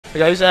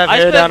Like, I used to have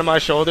hair down to my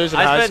shoulders in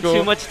high school. I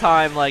spent too much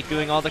time like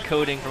doing all the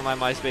coding for my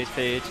MySpace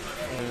page,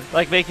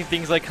 like making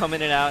things like come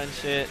in and out and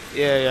shit.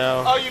 Yeah,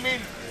 yo. Oh, you mean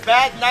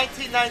bad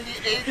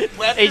 1998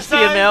 web HTML?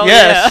 design?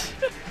 Yes.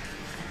 Yeah.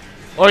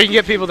 Or you can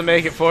get people to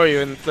make it for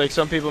you, and like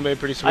some people made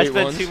pretty sweet ones.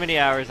 I spent too many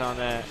hours on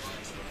that.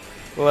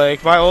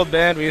 Like my old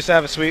band, we used to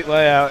have a sweet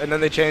layout, and then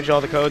they changed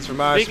all the codes for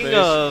MySpace. Speaking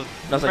of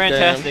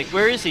fantastic,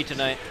 where is he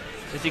tonight?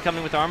 Is he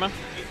coming with Arma?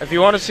 If you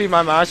want to see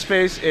my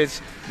MySpace,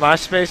 it's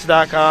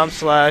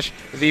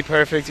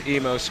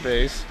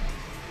myspace.com/theperfectemospace.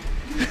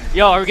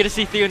 Yo, are we gonna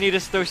see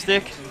Theonidas throw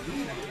stick?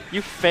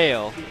 You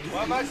fail.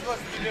 What am I supposed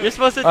to be doing? You're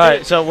supposed to.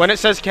 Alright, so when it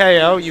says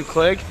KO, you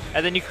click.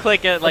 And then you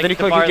click at like then you the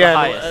click bar again the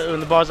highest. when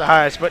the bar's the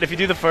highest. But if you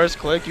do the first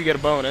click, you get a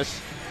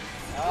bonus.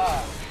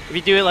 If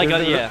you do it like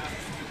yeah.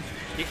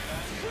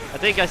 I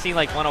think I seen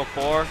like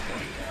 104 at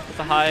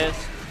the highest.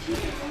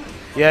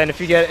 Yeah, and if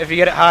you get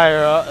it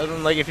higher,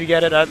 like if you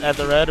get it at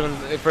the red when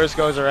it first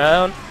goes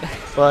around,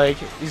 like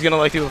he's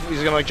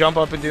gonna jump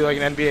up and do like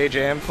an NBA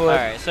Jam flip. All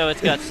right, so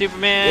it's got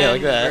Superman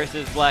like that.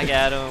 versus Black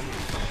Adam.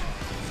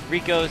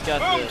 Rico's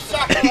got Boom, the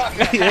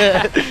shakalaka.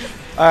 Yeah.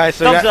 All right,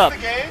 so thumbs up. The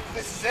game?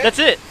 This is it? That's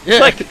it. Yeah,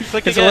 Click it's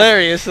again.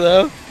 hilarious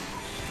though.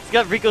 It's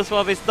got Rico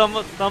Suave's thumbs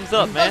up,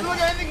 Doesn't man.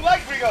 look anything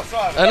like Rico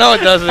Suave. I know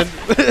it doesn't.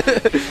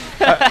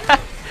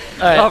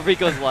 All right. Oh,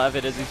 Rico's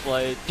laughing as he's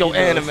playing. Yo, He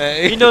knows.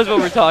 anime. He knows what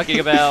we're talking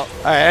about.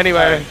 All right.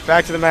 Anyway,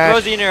 back to the match.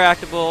 Throws the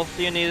interactable.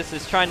 Theonidas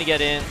is trying to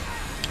get in.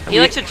 He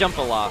likes to jump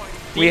a lot.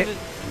 Yeah,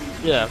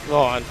 go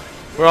on.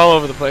 We're all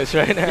over the place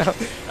right now.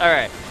 All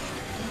right.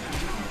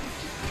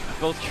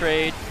 Both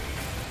trade.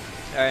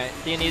 All right.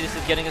 Theonidas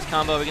is getting his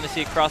combo. Are we gonna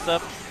see a cross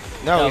up?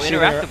 No, we see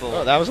interactable.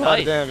 Oh, that was a lot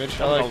of Nice. damage.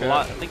 That I was like a that.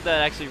 lot. I think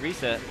that actually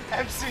reset.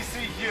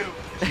 MCCU.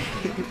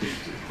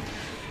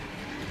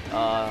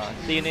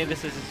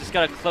 Theonidas is just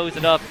gotta close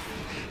it up.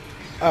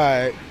 All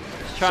right.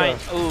 He's trying.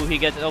 Ooh, he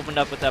gets opened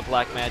up with that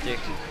black magic.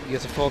 He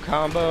gets a full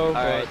combo. All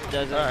right,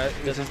 doesn't. All right.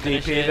 This Doesn't is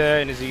finish DP it. there,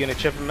 and is he gonna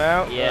chip him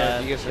out?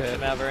 Yeah, he gets chips hit.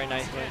 him out very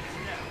nicely.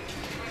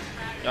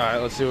 All right.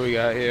 Let's see what we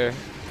got here.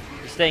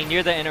 He's staying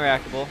near the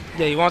interactable.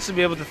 Yeah, he wants to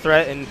be able to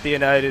threaten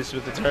Theonidas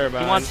with the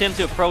turbine. He wants him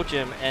to approach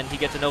him, and he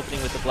gets an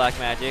opening with the black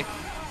magic.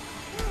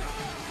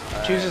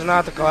 Chooses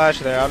not to clash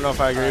there. I don't know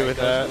if I agree Alright, with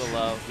goes that. to the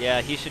low.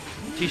 Yeah, he should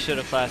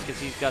have clashed because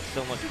he's got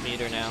so much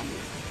meter now.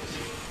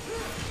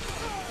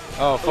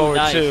 Oh, forward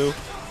nice. two.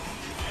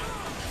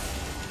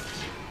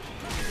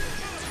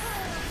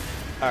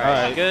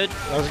 Alright, good.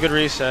 That was a good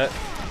reset.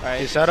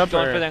 Alright, He set up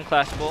going or? for the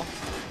unclashable.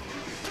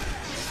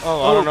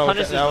 Oh, I don't know.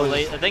 punishes That the was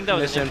late. I think that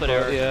was an input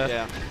misinput, error.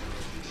 yeah.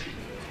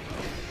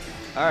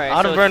 Alright,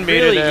 I'd so have burned it's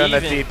meter really there on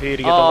that even. DP to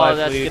get the Oh, life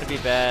that's lead. gonna be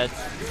bad.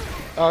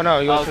 Oh no,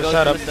 he goes for goes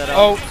setup. for the setup.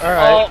 Oh, all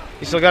right. Oh.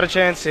 He still got a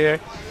chance here.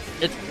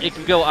 It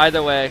could go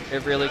either way.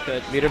 It really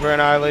could. Meter burn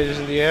eyelasers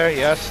in the air.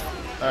 Yes.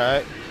 All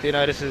right.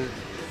 Theonidas is.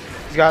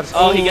 He's got.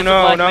 Oh, he gets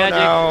no, the black no, magic.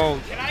 no.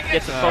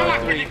 Gets a forward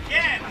three.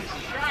 Alright.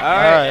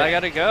 Alright, I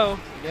gotta go.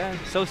 Yeah,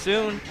 so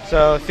soon.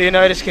 So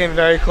Theonidas came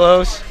very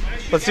close.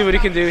 Let's see what he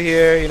can do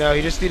here. You know,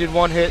 he just needed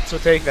one hit, so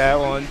take that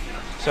one.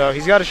 So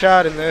he's got a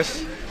shot in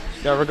this.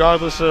 You know,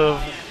 regardless of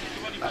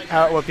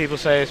what people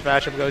say his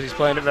matchup goes, he's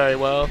playing it very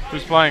well.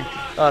 Who's playing?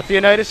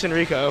 Theonidas and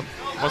Rico.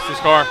 What's the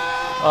score?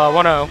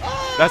 1-0.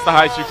 That's the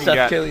highest you can Seth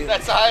get. Killian.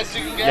 That's the highest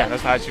you can get? Yeah,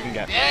 that's the highest you can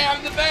get. Yeah,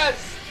 I'm the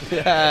best.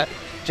 Yeah.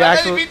 I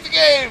Jax gotta will, beat the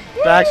game.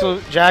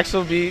 Jax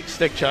will beat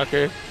Stick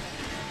Chucker.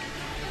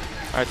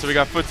 All right, so we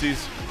got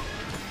footsies.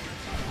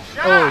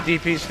 Oh,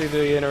 DP's through the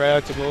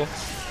interactable.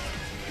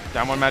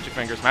 Down one magic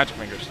fingers, magic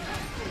fingers.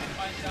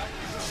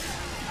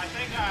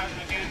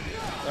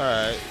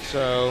 Alright,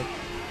 so.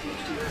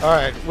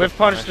 Alright, whiff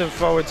punched him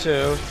forward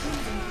two.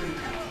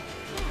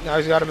 Now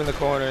he's got him in the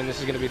corner, and this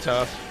is going to be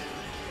tough.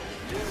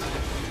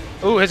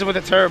 Ooh, hits him with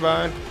a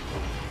turbine.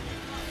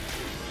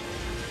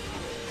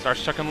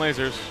 Starts chucking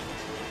lasers.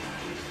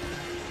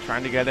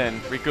 Trying to get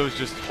in. Rico's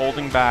just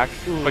holding back,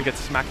 but gets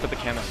smacked with the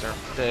canister.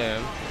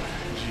 Damn.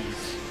 Jeez.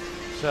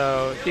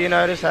 So,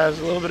 Theonidas has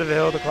a little bit of a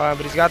hill to climb,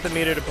 but he's got the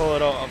meter to pull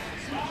it off.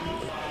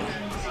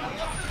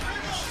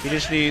 He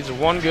just needs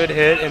one good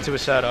hit into a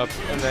setup,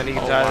 and then he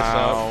can tie this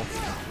up.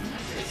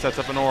 Sets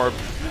up an orb.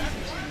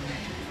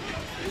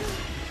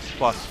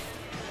 Plus.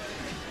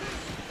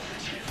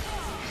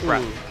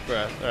 Breath.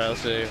 Alright, let's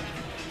see.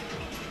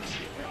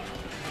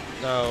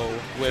 No,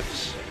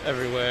 whiffs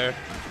everywhere.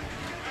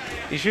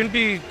 He shouldn't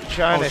be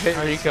trying to hit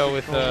Rico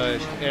with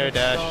air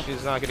dash.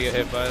 He's not going to get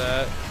hit by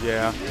that.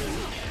 Yeah.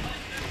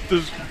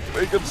 This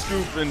makeup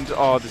scoop and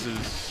oh, this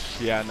is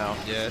no. Yeah,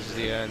 this is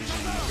the end.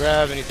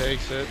 Grab and he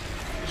takes it.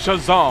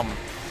 Shazam!